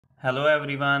Hello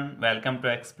everyone, welcome to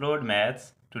Explode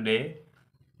Maths. Today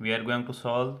we are going to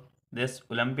solve this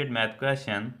Olympiad math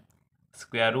question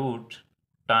square root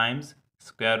times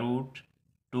square root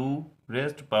 2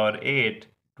 raised to power 8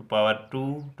 to power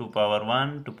 2 to power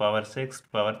 1 to power 6 to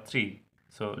power 3.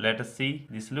 So let us see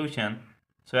the solution.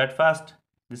 So at first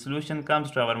the solution comes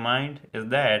to our mind is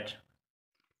that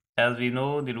as we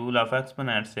know the rule of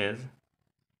exponent says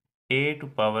a to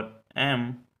power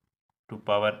m to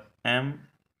power m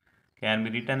can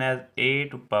be written as a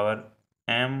to power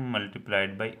m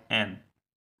multiplied by n.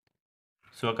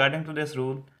 So according to this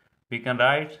rule, we can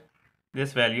write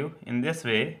this value in this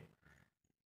way: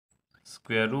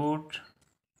 square root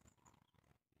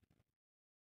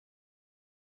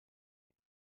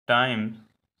times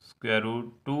square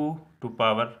root 2 to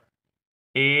power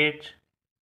 8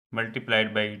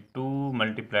 multiplied by 2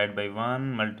 multiplied by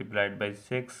 1 multiplied by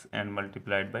 6 and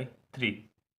multiplied by 3.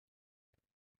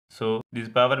 So this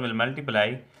power will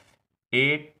multiply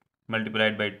 8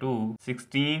 multiplied by 2,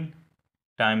 16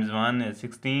 times 1 is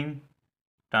 16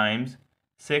 times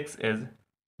 6 is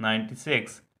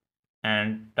 96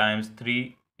 and times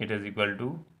 3 it is equal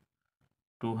to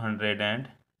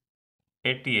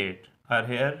 288. Or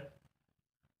here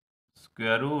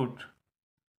square root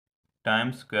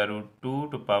times square root 2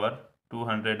 to power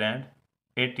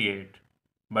 288.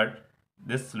 But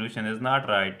this solution is not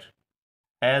right,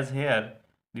 as here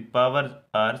the powers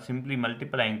are simply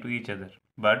multiplying to each other.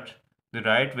 But the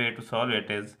right way to solve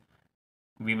it is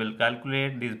we will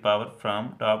calculate this power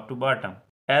from top to bottom.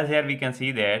 As here we can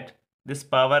see that this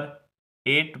power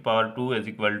 8 to power 2 is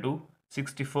equal to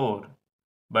 64.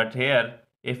 But here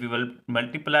if we will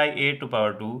multiply 8 to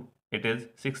power 2 it is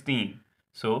 16.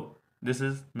 So this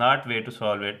is not way to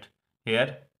solve it.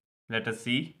 Here let us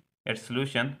see its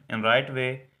solution in right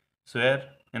way. So here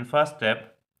in first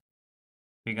step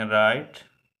we can write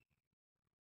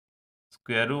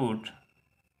square root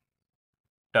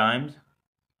times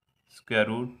square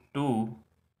root 2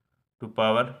 to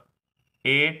power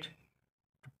 8 to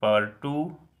power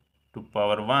 2 to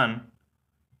power 1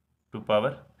 to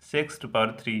power 6 to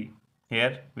power 3.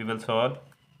 Here we will solve.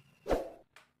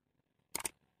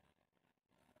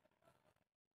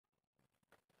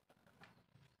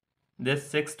 This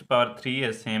 6 to power 3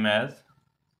 is same as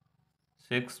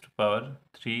 6 to power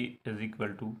 3 is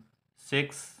equal to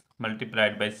 6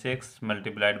 multiplied by 6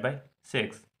 multiplied by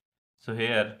 6. So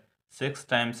here 6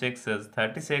 times 6 is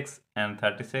 36 and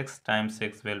 36 times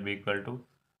 6 will be equal to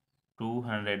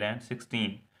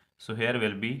 216. So here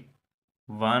will be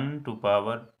 1 to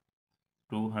power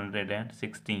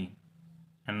 216.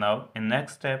 And now in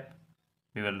next step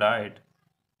we will write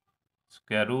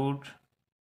square root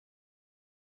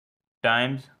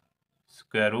times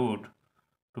square root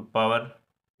to power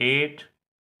 8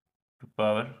 to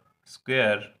power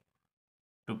square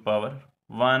to power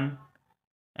 1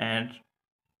 and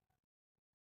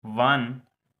 1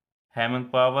 having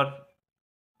power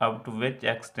up to which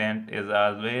extent is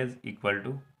always equal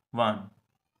to 1.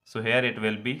 So here it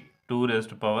will be 2 raised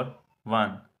to power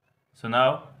 1. So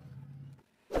now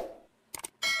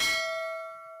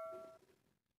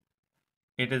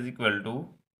it is equal to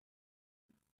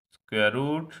square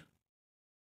root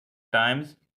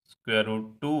times square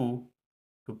root 2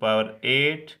 to power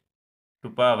 8 to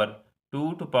power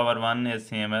 2 to power 1 is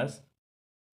same as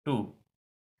 2.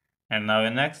 And now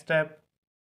in next step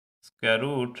square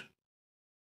root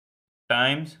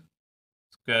times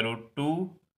square root 2 to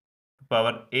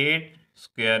power 8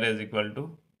 square is equal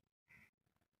to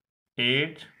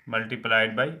 8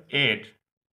 multiplied by 8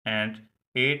 and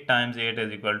 8 times 8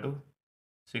 is equal to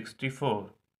 64.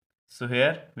 So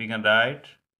here we can write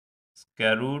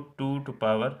square root 2 to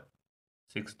power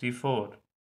 64.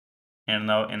 And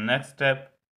now in next step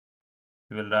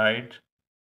we will write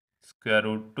square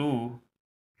root 2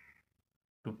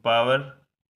 to power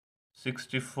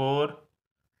 64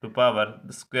 to power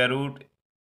the square root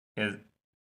is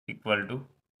equal to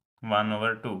 1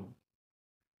 over 2,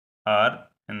 or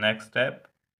in next step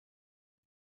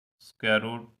square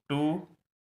root 2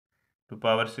 to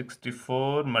power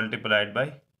 64 multiplied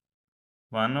by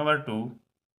 1 over 2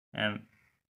 and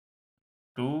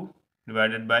 2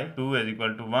 divided by 2 is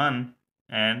equal to 1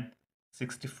 and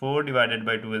 64 divided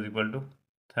by 2 is equal to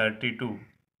 32.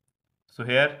 So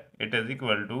here it is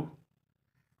equal to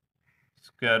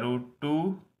square root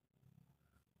 2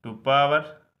 to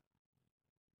power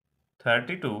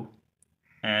 32,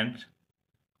 and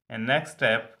in next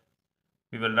step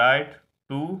we will write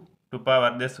 2 to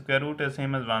power this square root is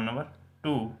same as 1 over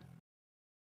 2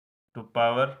 to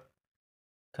power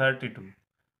 32,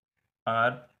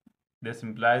 or this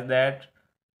implies that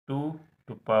 2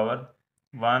 to power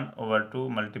 1 over 2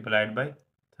 multiplied by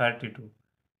 32.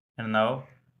 And now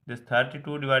this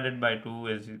 32 divided by 2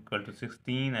 is equal to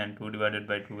 16 and 2 divided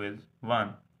by 2 is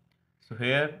 1. So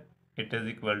here it is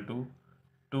equal to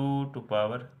 2 to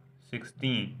power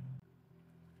 16.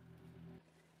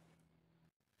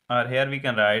 Or here we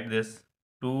can write this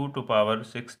 2 to power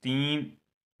 16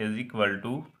 is equal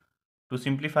to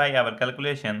simplify our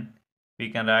calculation, we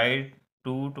can write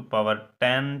 2 to power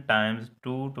 10 times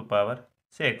 2 to power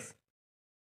 6.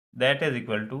 That is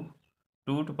equal to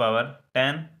 2 to power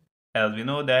 10, as we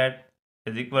know that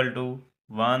is equal to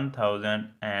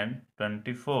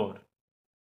 1024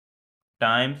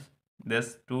 times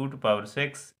this 2 to power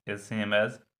 6 is same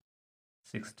as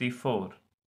 64.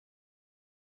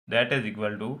 That is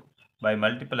equal to, by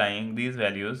multiplying these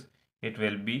values, it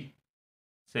will be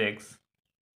 6,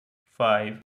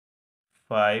 5,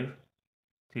 5,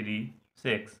 3,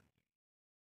 6,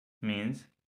 means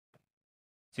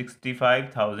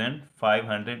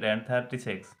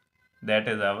 65,536. That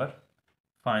is our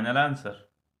final answer.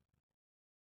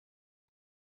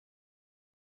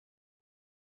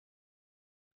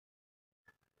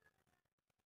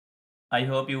 I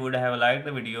hope you would have liked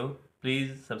the video.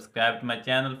 Please subscribe to my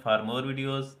channel for more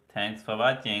videos. Thanks for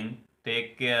watching.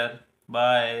 Take care.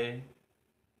 Bye.